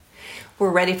We're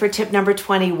ready for tip number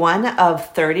 21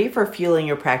 of 30 for fueling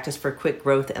your practice for quick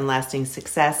growth and lasting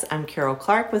success. I'm Carol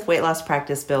Clark with Weight Loss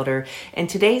Practice Builder, and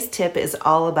today's tip is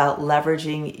all about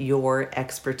leveraging your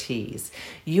expertise.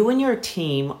 You and your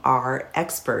team are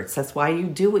experts. That's why you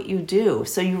do what you do.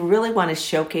 So you really want to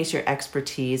showcase your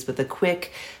expertise with a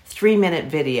quick 3-minute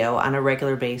video on a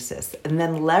regular basis, and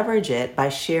then leverage it by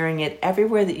sharing it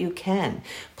everywhere that you can.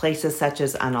 Places such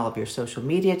as on all of your social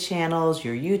media channels,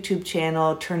 your YouTube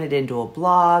channel, turn it into a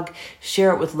blog,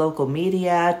 share it with local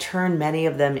media, turn many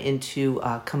of them into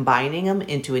combining them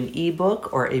into an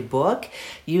ebook or a book.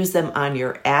 Use them on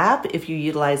your app if you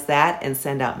utilize that and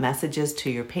send out messages to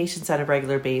your patients on a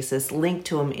regular basis. Link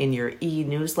to them in your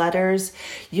e-newsletters.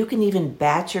 You can even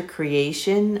batch your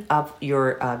creation of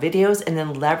your videos and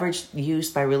then leverage use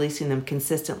by releasing them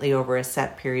consistently over a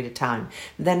set period of time.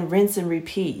 Then rinse and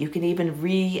repeat. You can even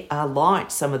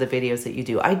relaunch some of the videos that you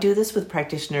do. I do this with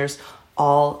practitioners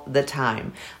all the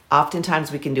time.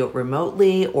 Oftentimes we can do it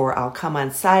remotely, or I'll come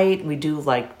on site. We do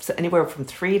like anywhere from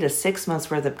 3 to 6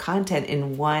 months worth of content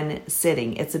in one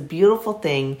sitting. It's a beautiful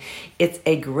thing. It's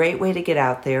a great way to get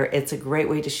out there. It's a great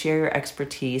way to share your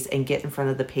expertise and get in front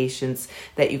of the patients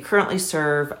that you currently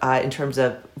serve in terms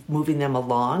of moving them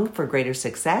along for greater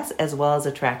success, as well as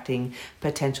attracting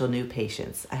potential new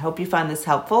patients. I hope you found this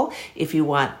helpful. If you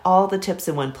want all the tips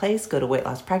in one place, go to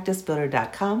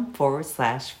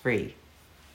weightlosspracticebuilder.com/free.